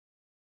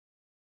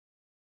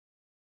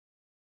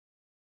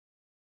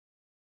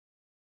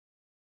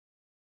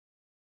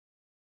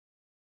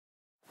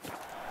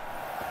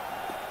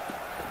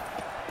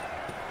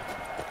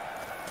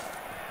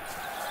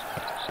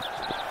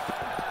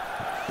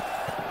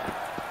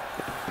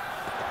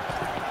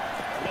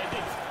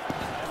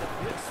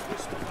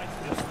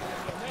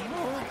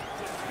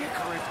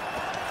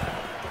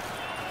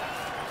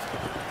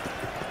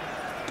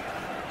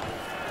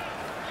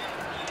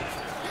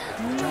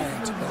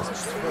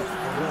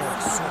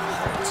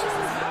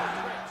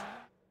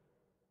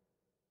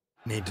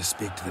Need to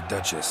speak to the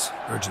Duchess,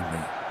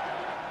 urgently.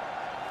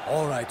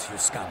 All right, you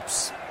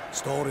scamps.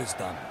 Store is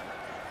done.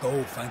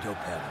 Go find your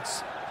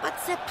parents. But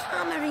the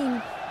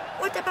Pomerine,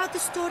 what about the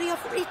story of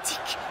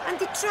Rittik and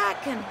the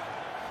dragon?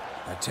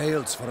 A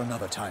tale's for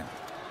another time.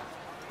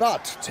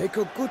 But take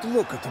a good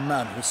look at the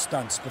man who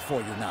stands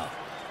before you now.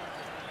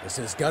 This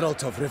is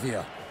Geralt of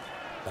Rivia,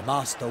 the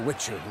master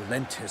witcher who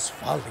lent his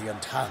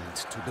valiant hand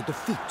to the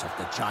defeat of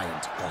the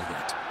giant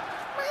Goliath.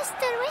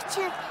 Master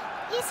Witcher,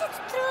 is it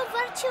true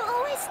virtue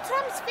always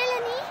trumps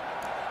villainy?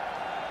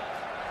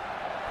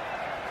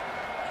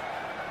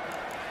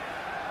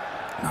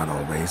 Not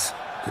always.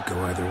 Could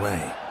go either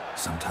way.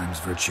 Sometimes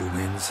virtue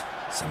wins,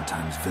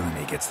 sometimes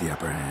villainy gets the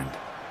upper hand.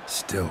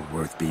 Still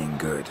worth being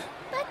good.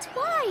 But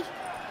why?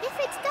 If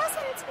it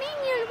doesn't mean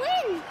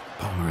you'll win.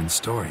 Pomerin's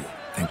story.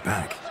 Think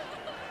back.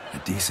 A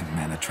decent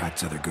man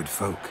attracts other good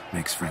folk,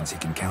 makes friends he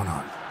can count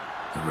on.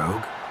 A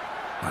rogue?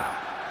 Well,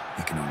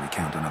 he can only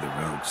count on other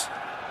rogues.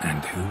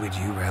 And who would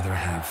you rather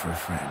have for a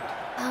friend?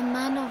 A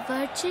man of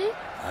virtue?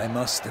 I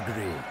must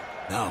agree.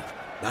 Now,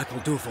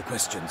 that'll do for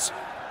questions.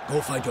 Go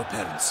find your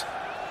parents.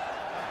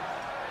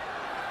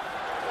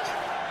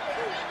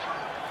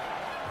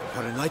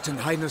 Her Enlightened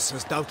Highness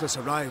has doubtless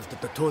arrived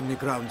at the tourney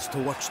grounds to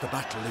watch the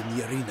battle in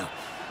the arena.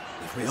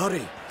 If we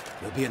hurry,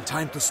 we'll be in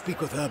time to speak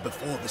with her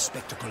before the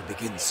spectacle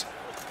begins.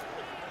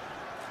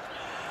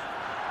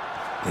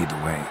 Lead the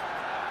way.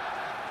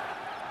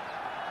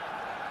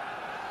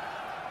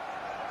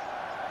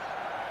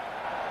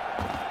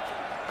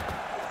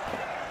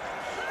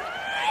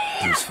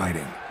 Who's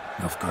fighting?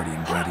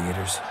 Nilfgaardian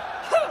gladiators?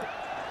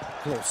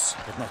 Close,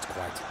 but not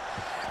quite.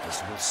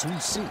 As we'll soon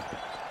see.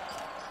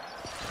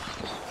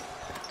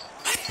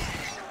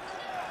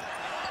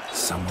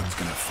 Someone's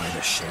gonna fight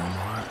a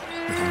Shaelmar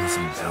with only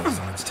some bells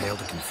on its tail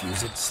to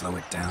confuse it, slow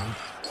it down?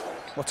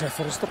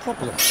 Whatever is the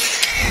problem?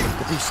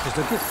 The beast is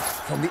a gift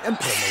from the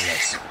Emperor, no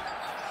less.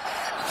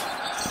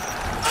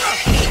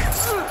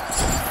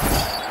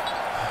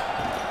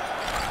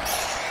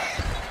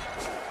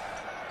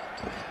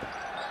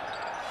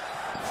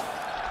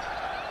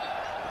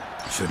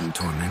 Shouldn't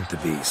torment the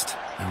beast.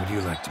 How would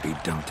you like to be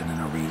dumped in an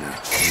arena,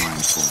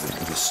 blindfolded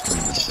with a string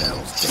of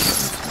bells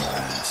dangling from your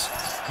ass?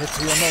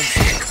 Pity a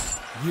monster.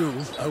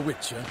 You, a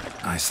witcher?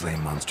 I slay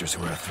monsters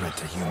who are a threat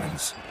to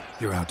humans.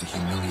 You're out to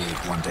humiliate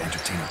one to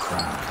entertain a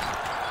crowd.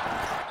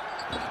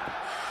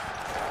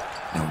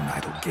 No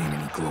knight will gain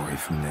any glory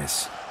from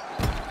this.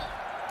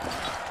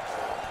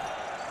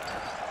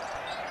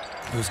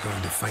 Who's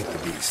going to fight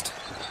the beast?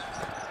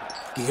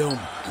 Guillaume,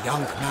 the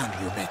young man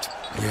you met.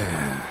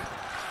 Yeah.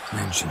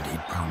 Mentioned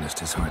he'd promised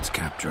his heart's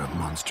capture a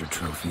monster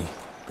trophy.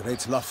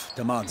 Great love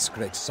demands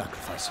great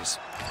sacrifices.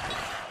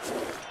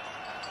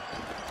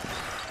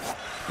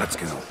 Let's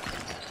go.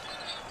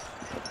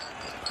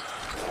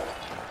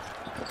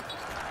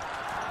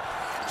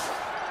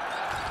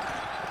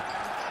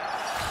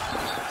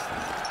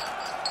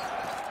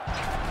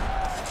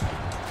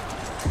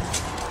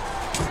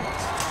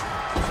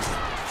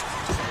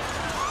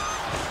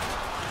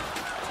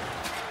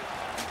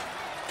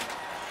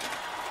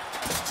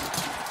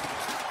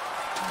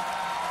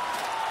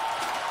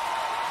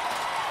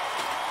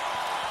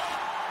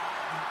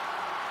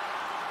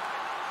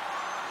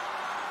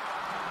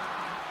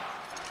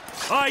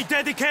 I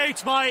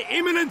dedicate my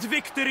imminent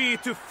victory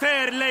to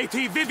fair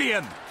Lady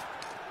Vivian.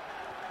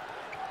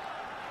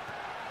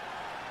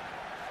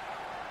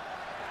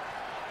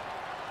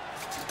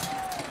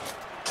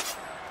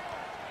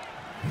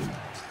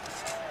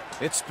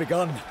 It's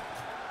begun.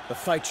 The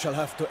fight shall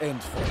have to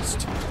end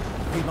first.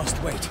 We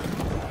must wait.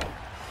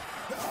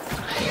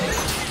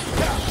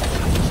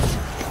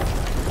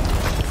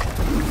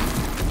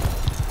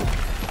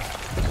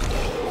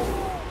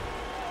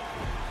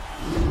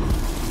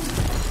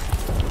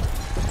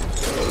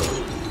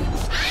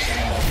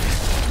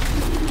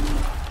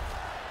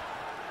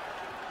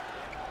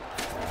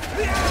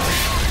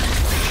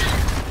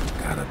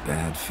 Got a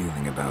bad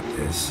feeling about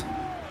this.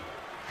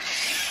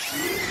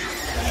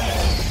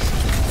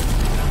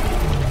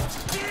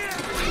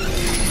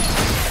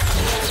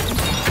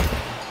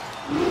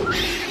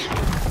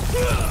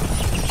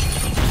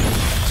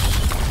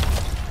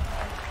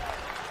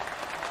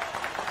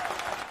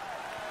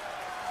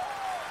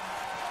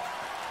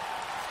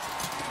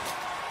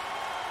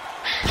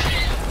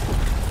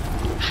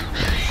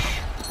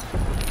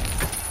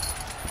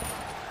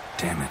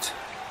 Damn it.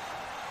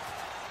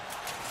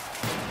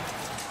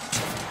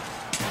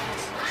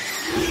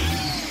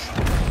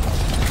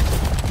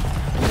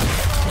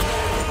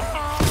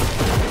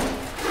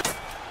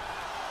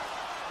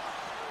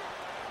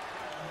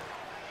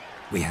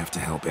 We have to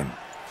help him.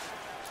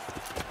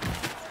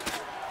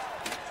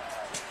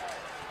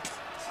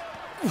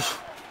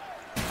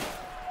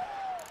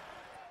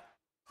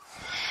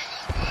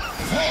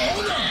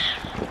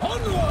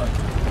 Onward!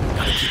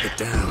 Gotta keep it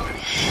down.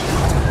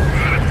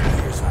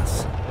 Here's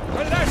us.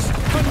 Alas,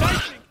 the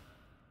lightning!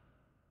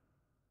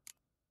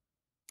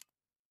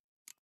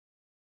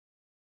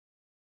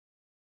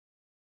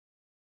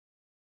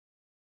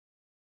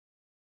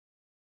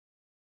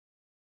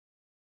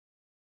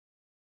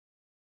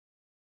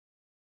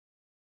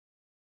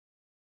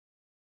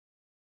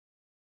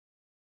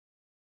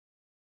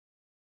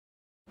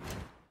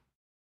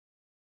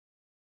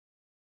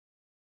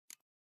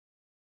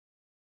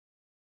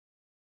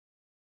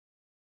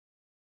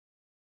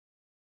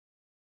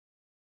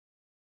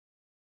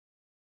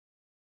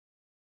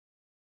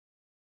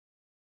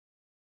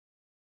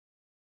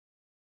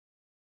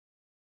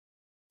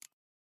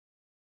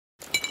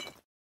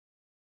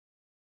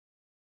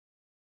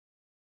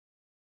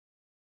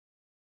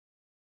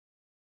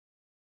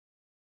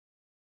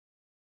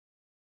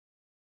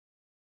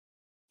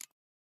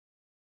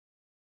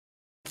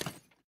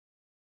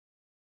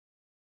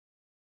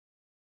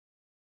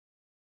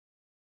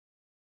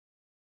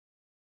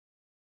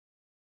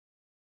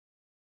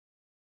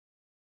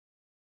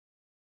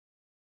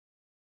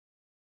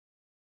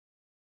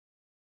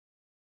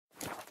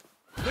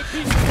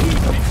 He's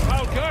keeping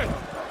Falcon!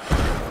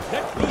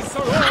 Let loose the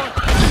roar!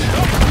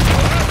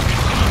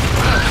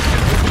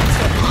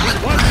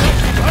 One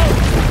knocks it out!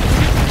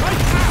 It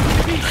bites the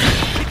beast!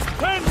 Its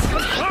plans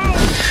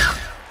confound!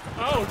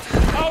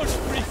 Out,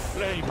 brief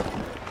flame!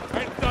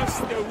 And thus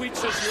the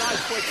witch's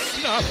life was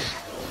snuffed!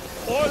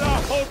 All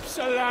our hopes,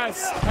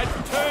 alas, had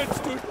turned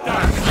to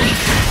dust!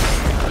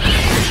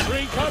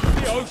 Drink up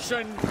the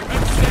ocean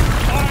and set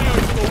fire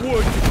to the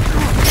wood!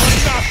 For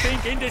nothing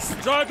in this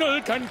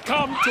struggle can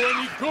come to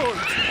any good!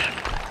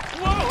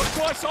 Woe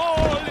to us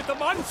all if the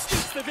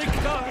monster's the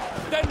victor,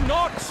 then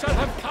naught shall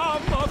have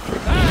come of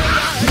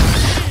valor and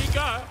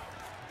vigor!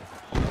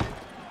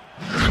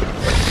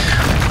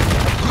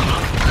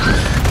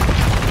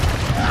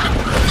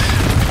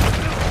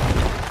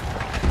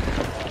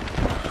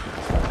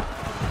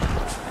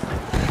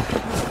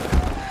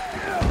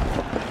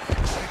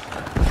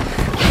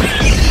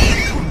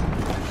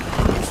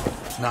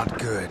 Not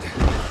good.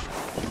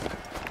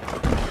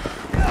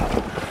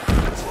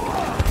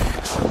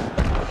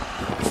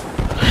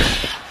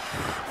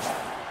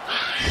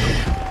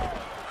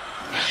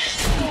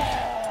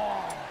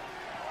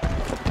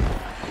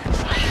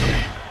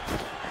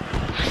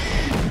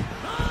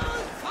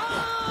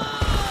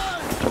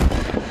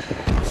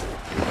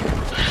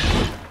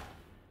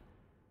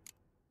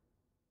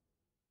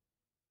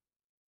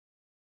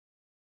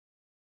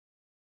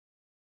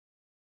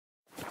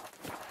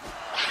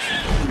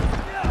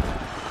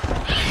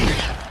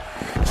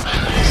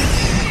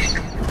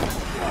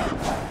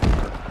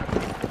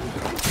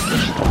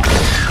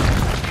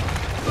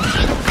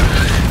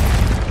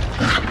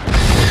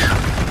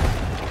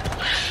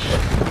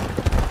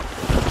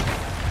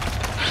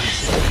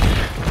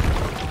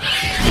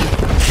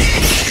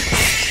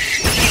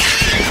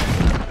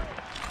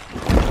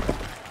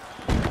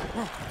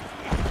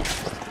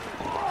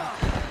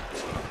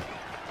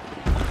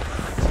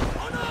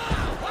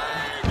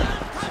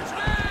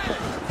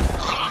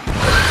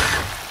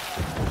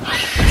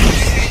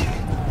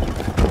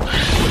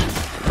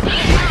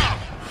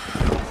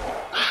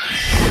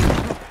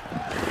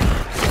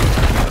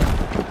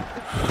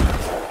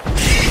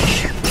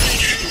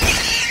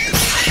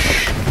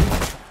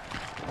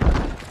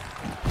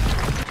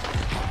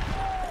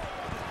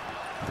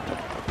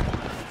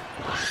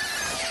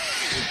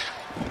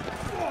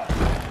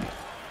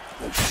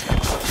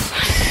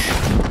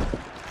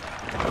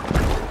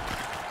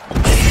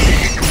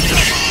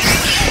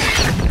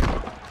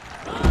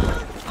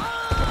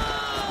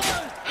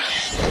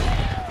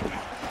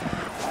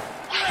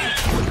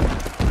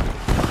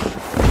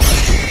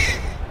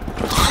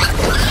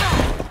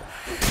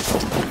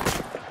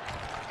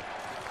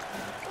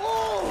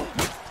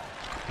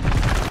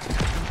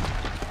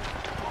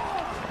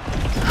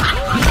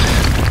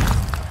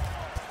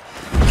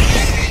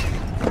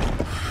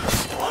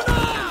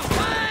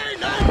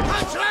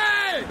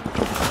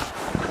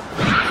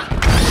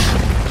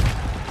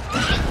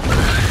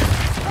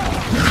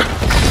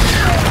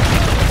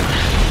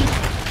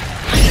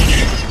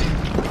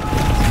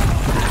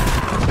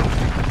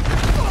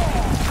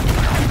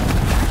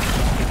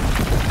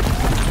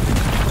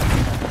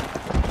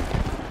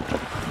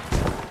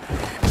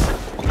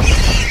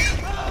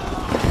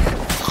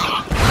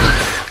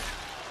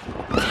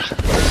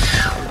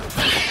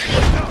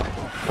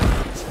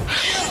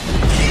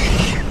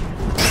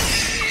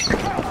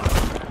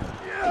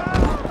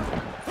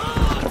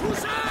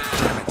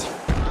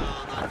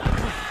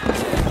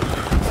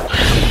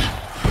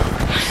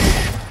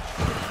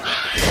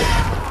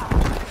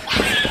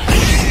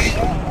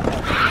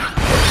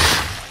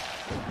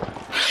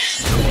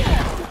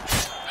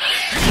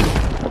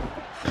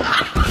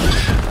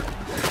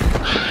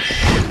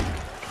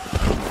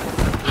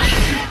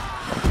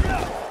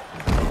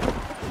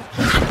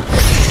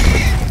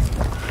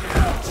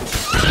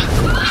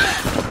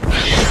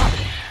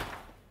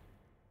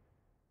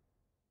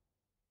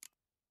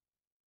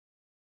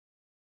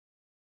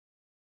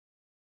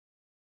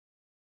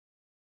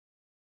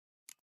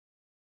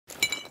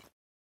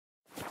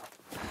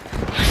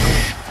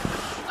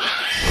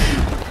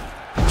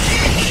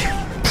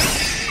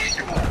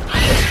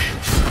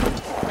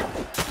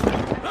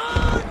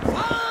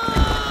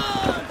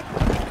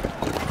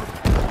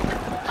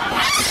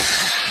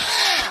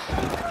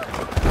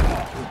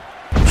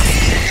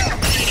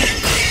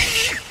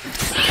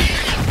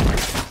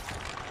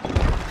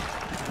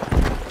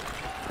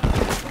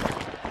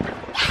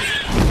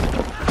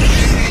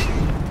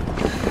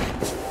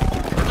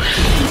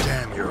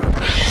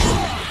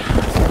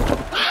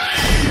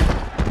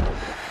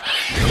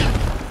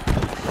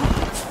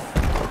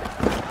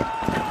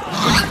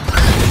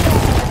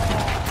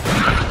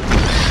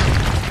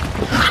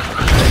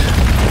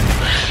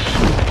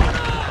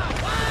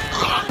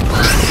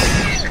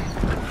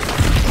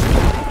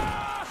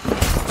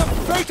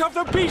 of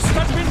the beast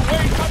has been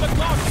weighed by the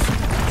gods!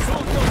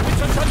 Soon the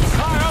witches shall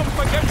triumph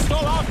against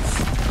all odds!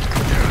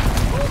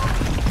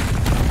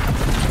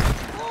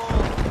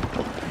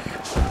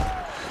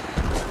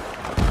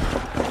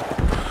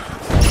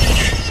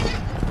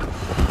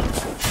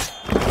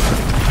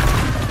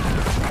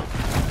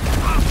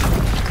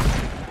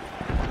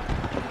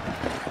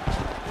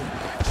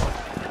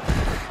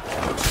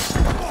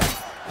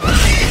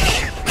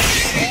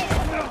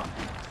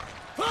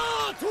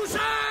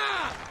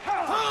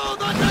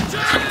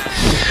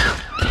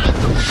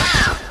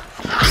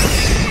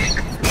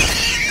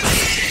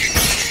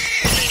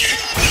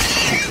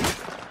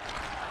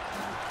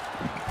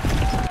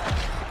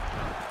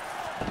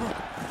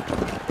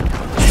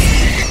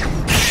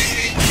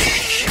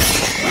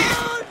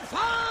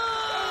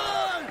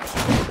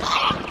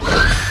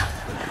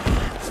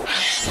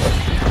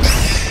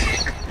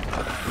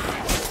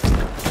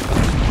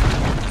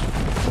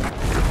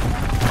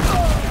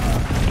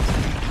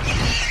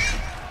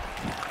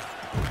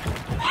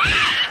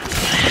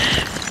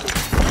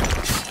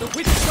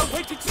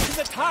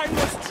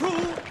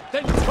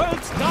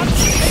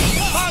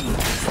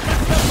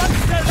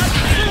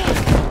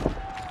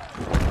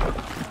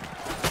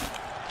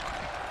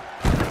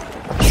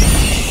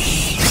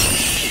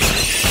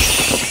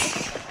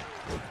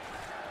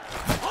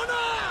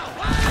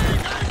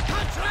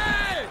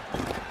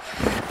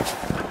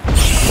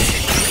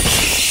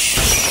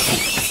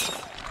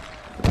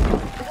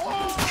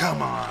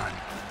 Come on.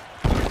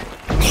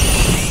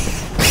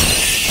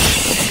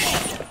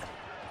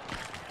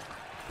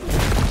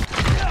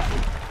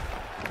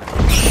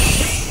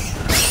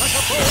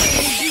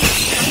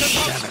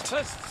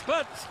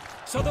 But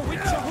so the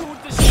witcher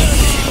wooed the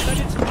Sherman and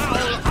its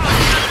foul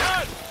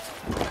heart.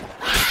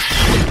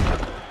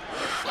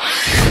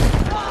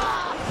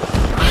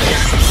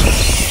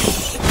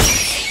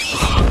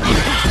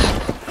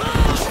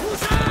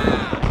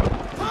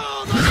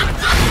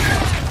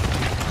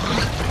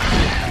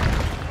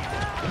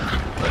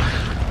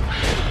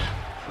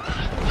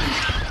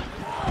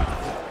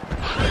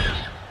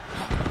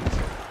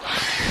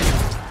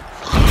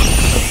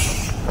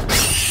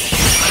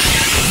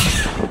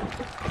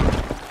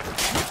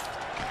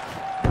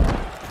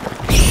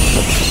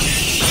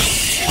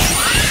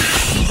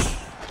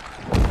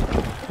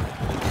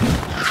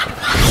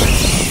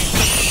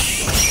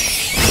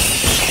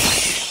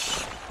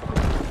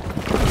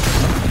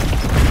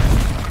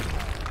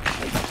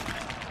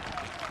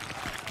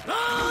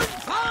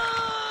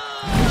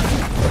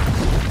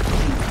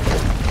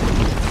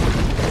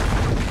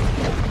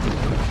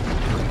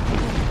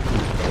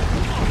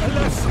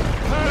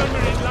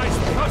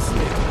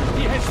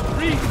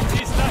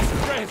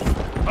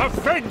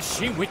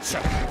 Avenging Witcher,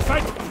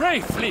 fight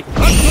bravely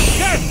unto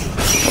death!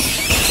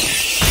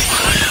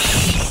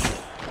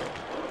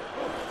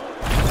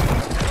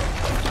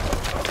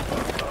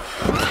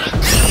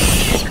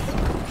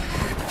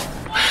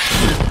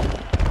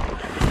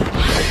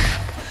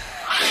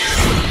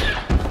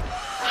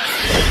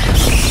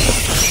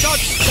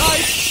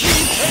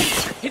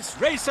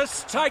 His razor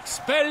strikes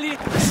belly,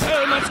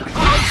 Selma's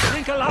clouds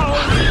sprinkle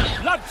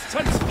out, blood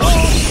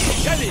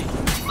transforms jelly.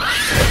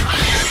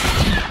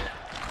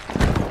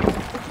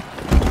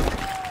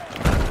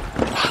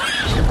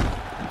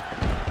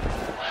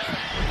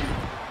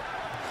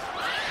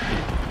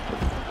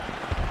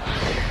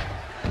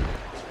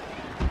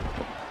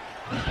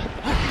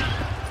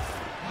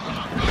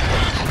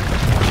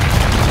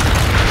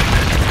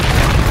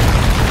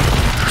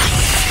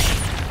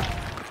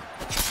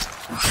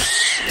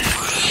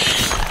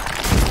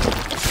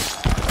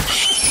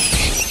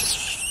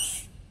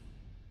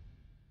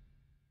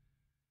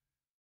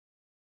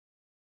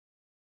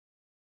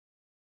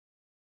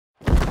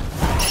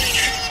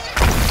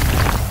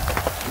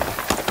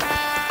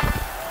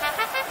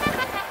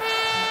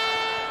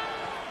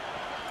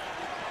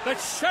 The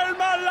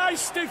Shelma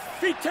lies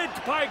defeated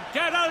by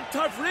Geralt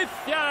of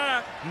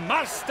Rivia,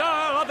 master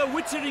of the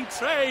witchering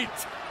trade.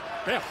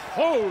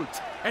 Behold,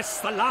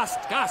 as the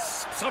last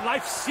gasps of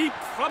life seep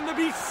from the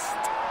beast.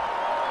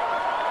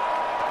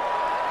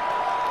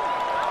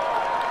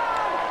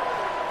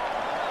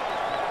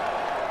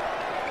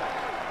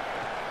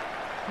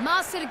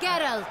 Master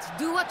Geralt,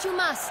 do what you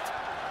must.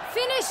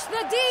 Finish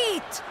the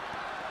deed!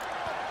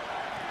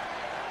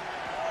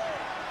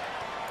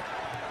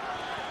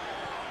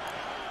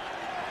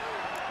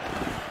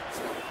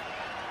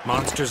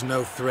 Monster's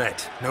no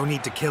threat. No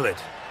need to kill it.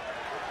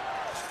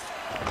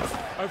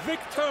 A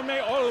victor may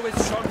always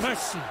show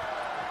mercy.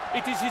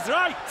 It is his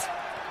right.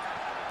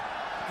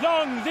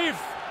 Long live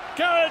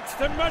Geralt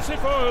the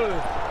Merciful!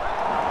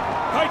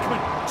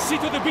 Pikeman, see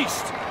to the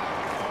beast.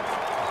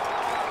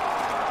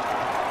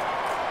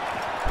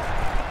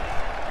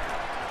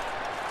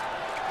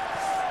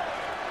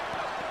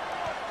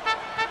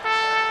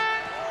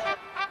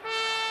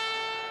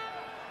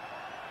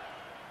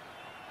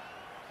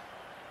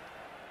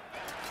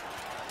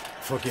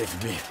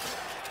 Forgive me.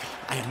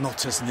 I am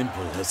not as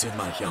nimble as in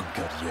my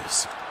younger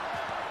years.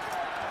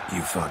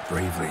 You fought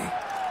bravely.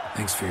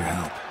 Thanks for your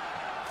help.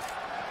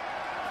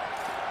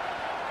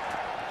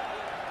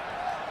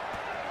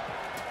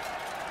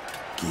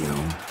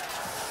 Guillaume.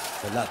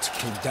 The lad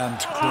came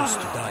damned close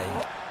to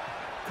dying.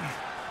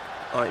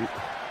 I'm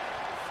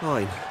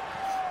fine.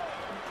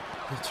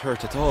 Not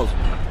hurt at all.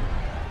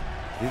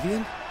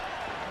 Vivian?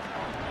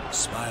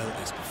 Smile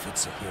as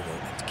befits a hero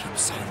and keep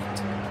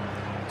silent.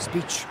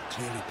 Speech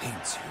clearly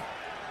pains you.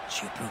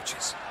 She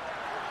approaches.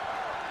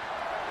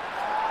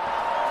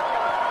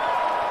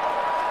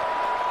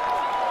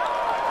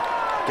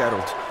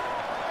 Geralt.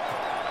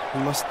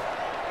 We must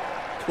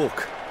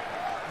talk.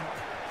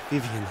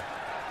 Vivian.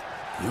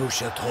 You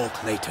shall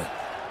talk later,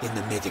 in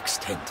the medic's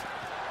tent.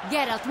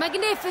 Geralt,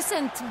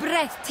 magnificent,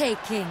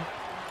 breathtaking.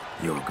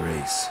 Your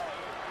Grace.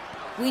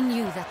 We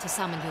knew that to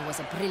summon you was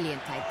a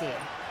brilliant idea.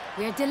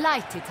 We are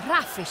delighted,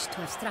 ravished to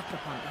have struck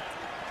upon it.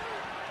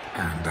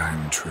 And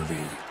I'm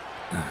truly,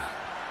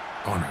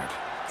 honored.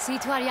 See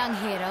to our young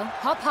hero.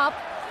 Hop, hop.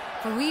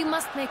 For we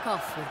must make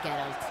off with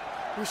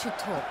Geralt. We should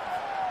talk.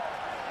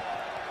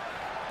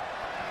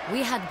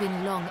 We had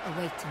been long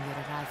awaiting your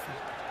arrival.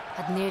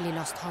 Had nearly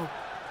lost hope.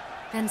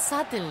 Then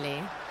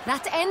suddenly,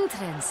 that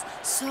entrance,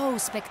 so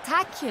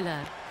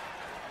spectacular.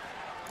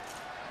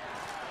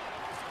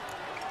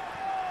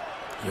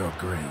 Your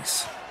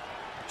Grace.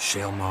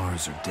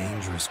 Shelmars are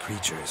dangerous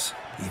creatures,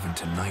 even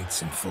to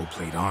knights in full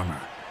plate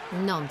armor.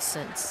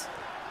 Nonsense.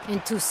 In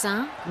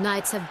Toussaint,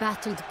 knights have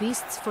battled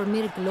beasts for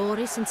mere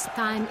glory since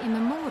time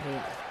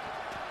immemorial.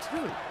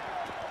 True.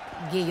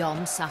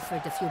 Guillaume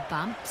suffered a few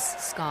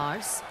bumps,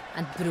 scars,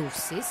 and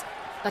bruises,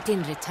 but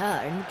in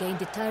return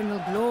gained eternal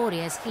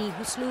glory as he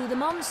who slew the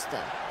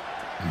monster.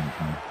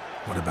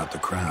 What about the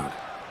crowd?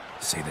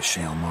 Say the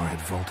Shaelmar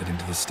had vaulted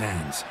into the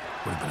stands.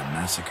 Would have been a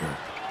massacre.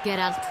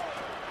 Geralt,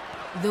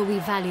 though we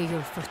value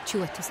your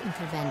fortuitous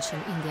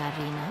intervention in the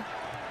arena,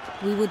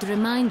 we would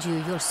remind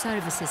you your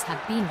services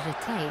have been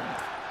retained,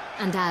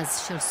 and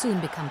as shall soon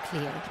become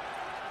clear,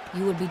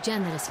 you will be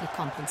generously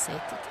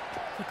compensated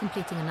for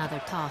completing another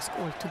task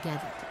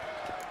altogether.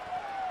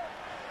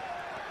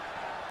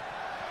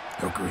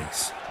 Your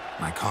Grace,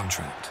 my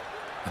contract.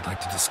 I'd like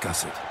to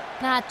discuss it.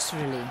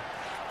 Naturally,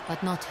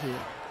 but not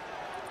here.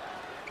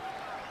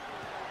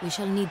 We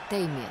shall need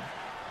Damien.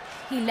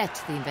 He led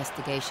the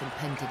investigation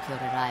pending your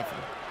arrival.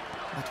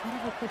 But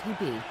wherever could he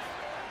be?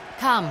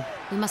 Come,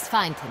 we must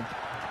find him.